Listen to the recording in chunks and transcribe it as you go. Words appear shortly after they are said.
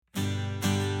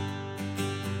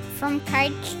from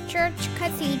Christchurch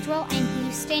Cathedral in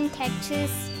Houston,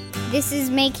 Texas. This is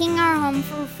Making Our Home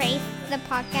for Faith, the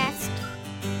podcast.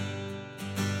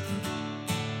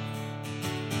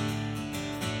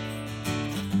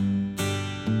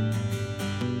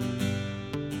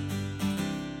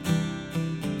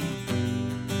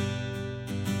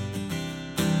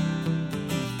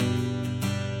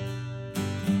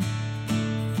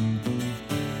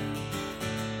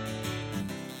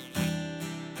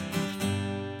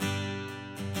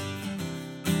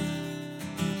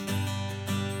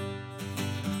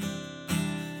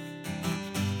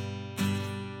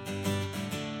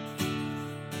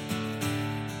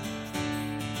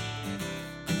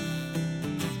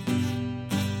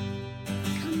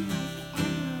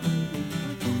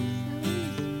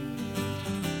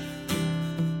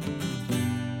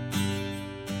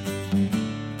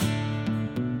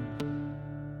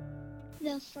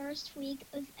 The first week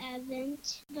of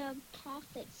Advent, the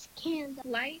prophet's candle.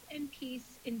 Light and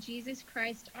peace in Jesus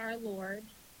Christ our Lord.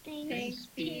 Thanks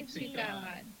be to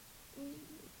God.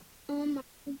 Almighty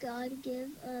God, give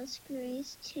us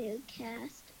grace to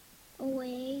cast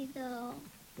away the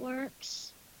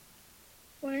works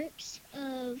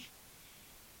of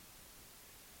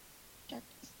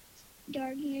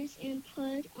darkness and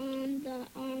put on the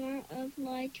armor of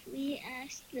light. We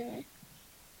ask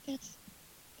this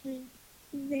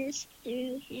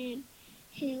through him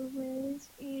who lives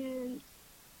and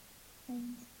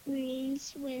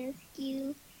reigns with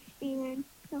you and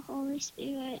the Holy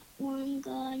Spirit, one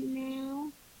God, now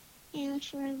and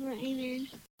forever. Amen.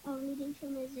 A reading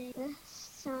from Isaiah. The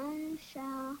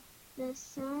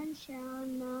sun shall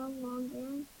no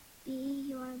longer be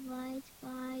your light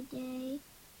by day,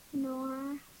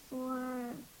 nor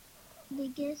for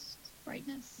biggest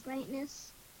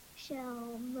brightness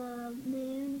shall the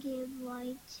moon give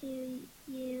light to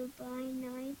you by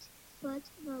night, but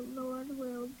the Lord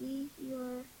will be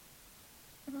your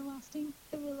everlasting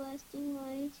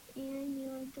light, and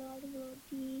your God will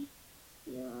be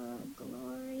your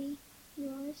glory.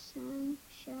 Your sun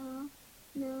shall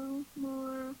no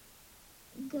more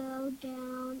go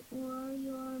down, or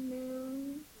your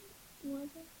moon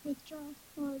withdraw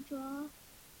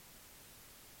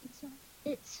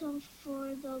itself,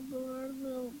 for the Lord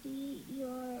will be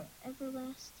your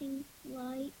everlasting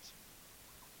light,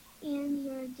 and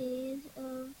your days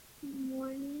of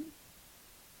mourning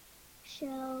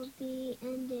shall be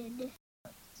ended.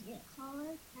 Call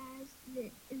it as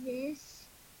this.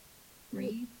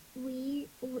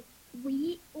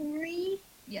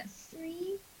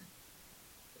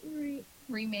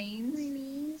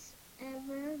 Remains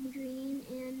ever green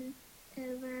and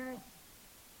ever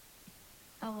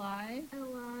alive,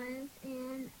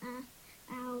 and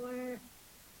our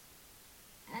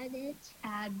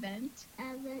Advent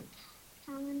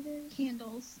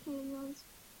candles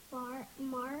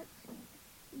mark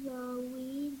the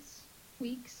weeks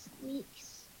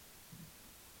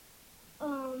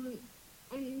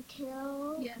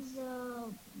until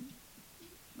the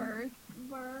birth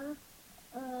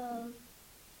of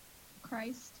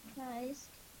Christ.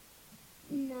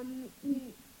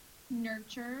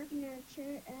 Nurture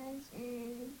as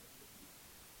in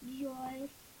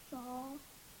joyful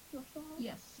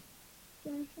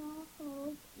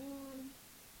hope and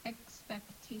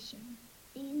expectation.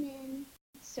 Amen.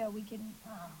 So we can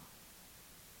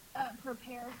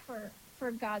prepare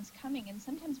for God's coming. And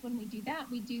sometimes when we do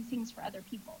that, we do things for other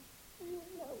people.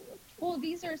 Well,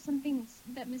 these are some things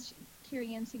that Miss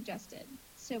Carrie Ann suggested.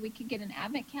 So we could get an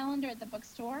advent calendar at the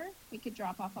bookstore. We could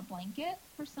drop off a blanket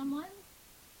for someone.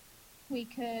 We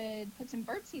could put some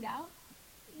birdseed out.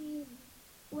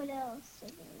 What else?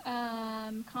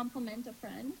 Compliment a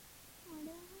friend.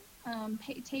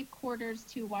 Tape quarters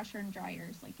to washer and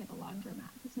dryers, like at a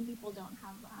laundromat, because some people don't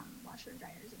have washer and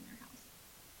dryers in their house.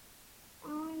 I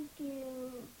want to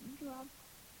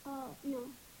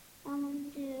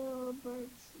do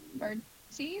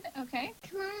Birdseed, okay.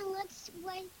 Come on, let's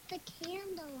light the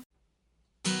candle.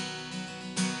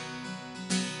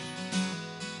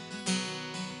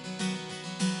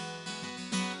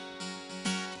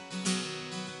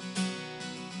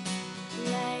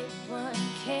 Light one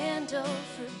candle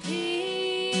for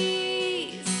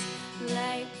peace.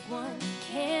 Light one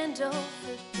candle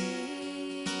for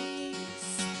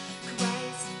peace.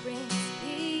 Christ brings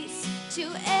peace to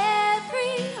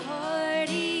every heart.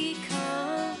 He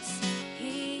comes.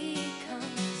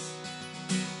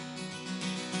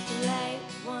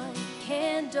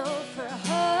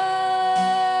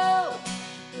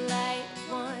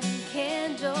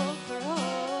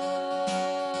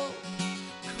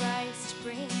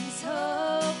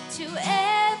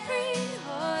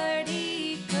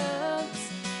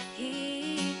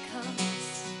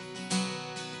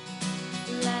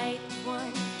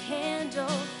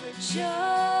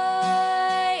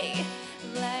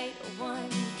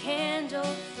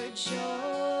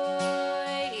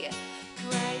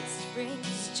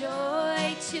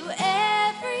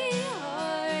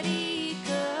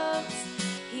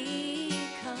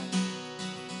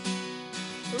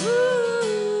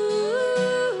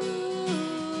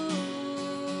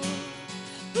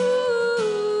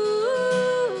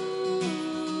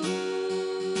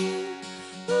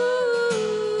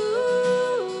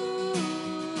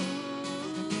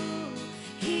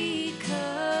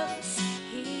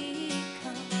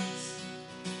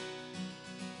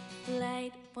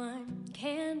 Light one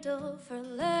candle for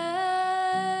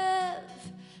love.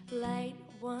 Light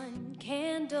one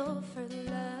candle for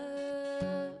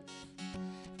love.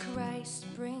 Christ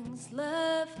brings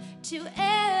love to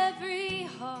every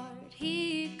heart.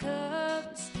 He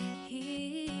comes,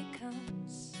 he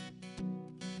comes,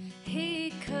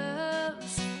 he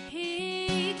comes,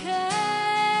 he comes.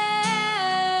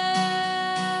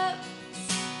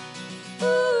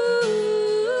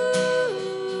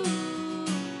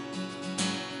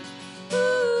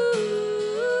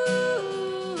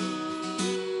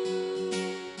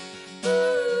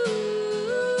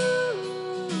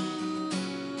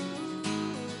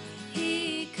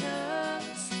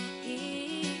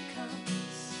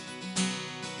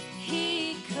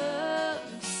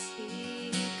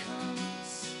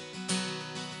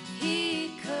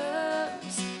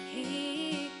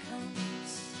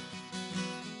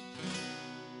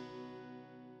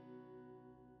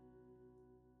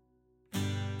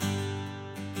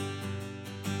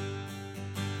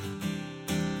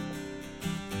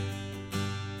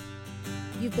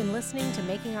 You've been listening to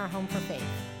Making Our Home for Faith,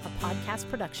 a podcast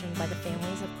production by the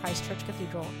families of Christ Church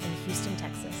Cathedral in Houston,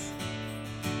 Texas.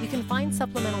 You can find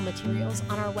supplemental materials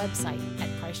on our website at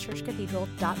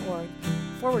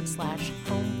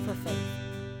christchurchcathedral.org/home for faith.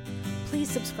 Please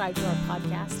subscribe to our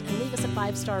podcast and leave us a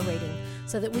 5-star rating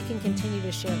so that we can continue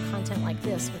to share content like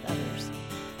this with others.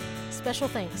 Special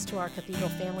thanks to our cathedral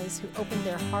families who opened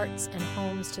their hearts and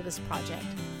homes to this project.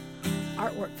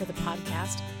 Artwork for the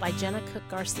podcast by Jenna Cook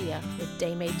Garcia with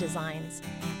Daymade Designs.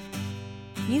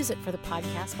 Music for the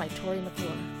podcast by Tori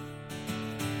McClure.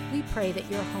 We pray that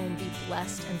your home be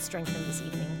blessed and strengthened this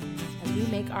evening as we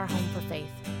make our home for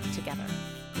faith together.